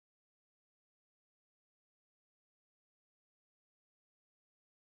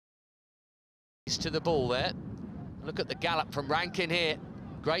To the ball there. Look at the gallop from Rankine here.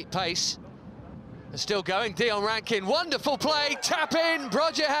 Great pace. And still going, Dion Rankine. Wonderful play, tap in,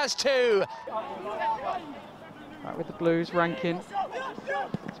 Brodger has two. Right with the Blues, Rankine.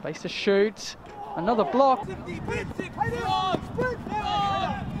 Space to shoot. Another block.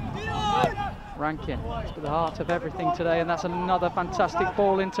 Rankine is to the heart of everything today, and that's another fantastic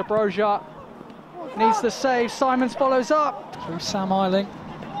ball into Brodger. Needs the save, Simons follows up. Through Sam Eiling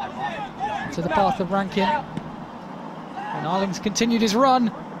to the path of Rankine. And Eiling's continued his run.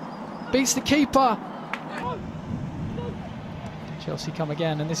 Beats the keeper. Chelsea come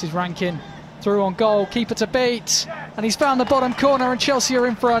again, and this is Rankine. Through on goal, keeper to beat. And he's found the bottom corner, and Chelsea are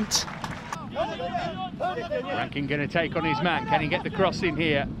in front. Rankine going to take on his man. Can he get the cross in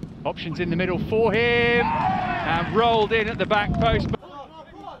here? Options in the middle for him. And rolled in at the back post.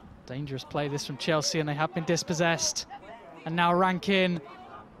 Dangerous play this from Chelsea, and they have been dispossessed. And now Rankine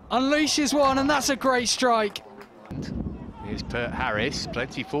unleashes one, and that's a great strike. Here's Pert Harris,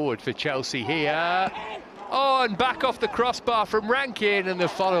 plenty forward for Chelsea here. Oh, and back off the crossbar from Rankine, and the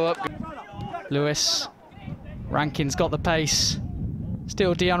follow-up. Lewis, Rankine's got the pace.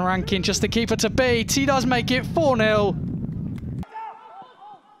 Still Dion Rankine, just the keeper to beat. He does make it 4-0.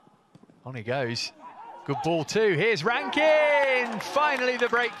 On he goes. Good ball too. Here's Rankine. Finally the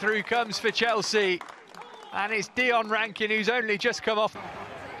breakthrough comes for Chelsea. And it's Dion Rankine who's only just come off.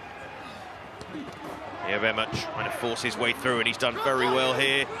 Yeah, very much trying to force his way through, and he's done very well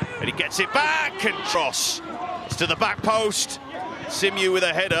here. And he gets it back, and cross. It's to the back post. Simu with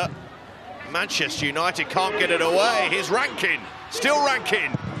a header. Manchester United can't get it away. Here's Rankine. Still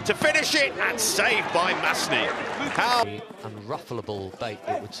Rankine to finish it, and saved by Masney. How Unruffleable bait,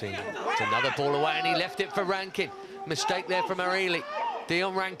 it would seem. It's another ball away, and he left it for Rankine. Mistake there from Arili.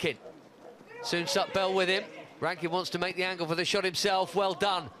 Dion Rankine. Soon Sup Bell with him. Rankine wants to make the angle for the shot himself. Well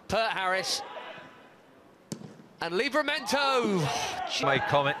done. Pert Harris. And Livramento. Made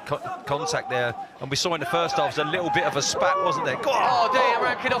contact there, and we saw in the first half there was a little bit of a spat, wasn't there? Oh, Dion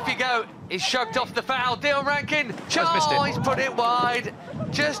Rankine, off you go. He's shrugged off the foul. Dion Rankine. Oh, he's put it wide.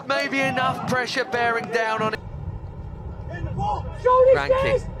 Just maybe enough pressure bearing down on it.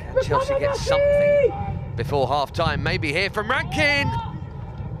 Rankine. Can Chelsea get something before half-time? Maybe here from Rankine.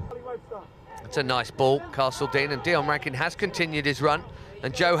 It's a nice ball, Castle Dean, and Dion Rankine has continued his run.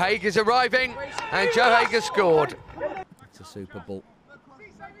 And Joe Hager's arriving, and Joe Hager scored. It's a super ball.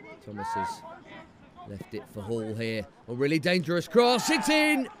 Thomas has left it for Hall here. A really dangerous cross, it's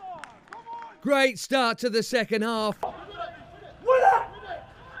in! Great start to the second half.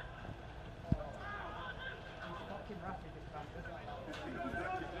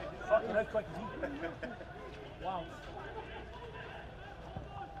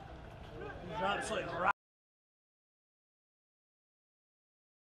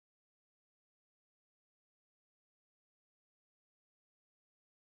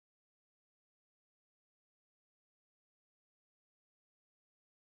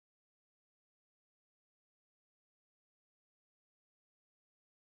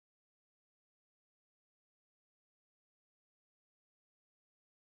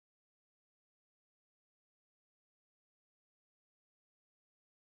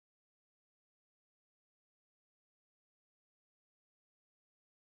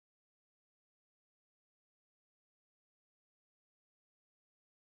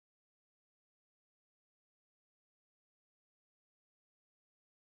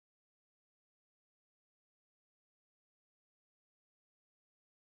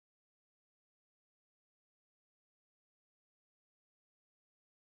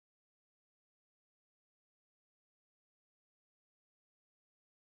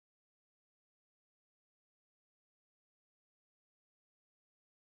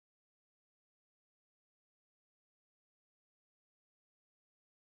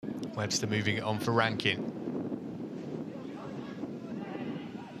 Webster moving it on for Rankine.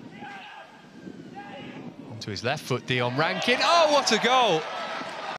 Onto his left foot, Dion Rankine. Oh, what a goal!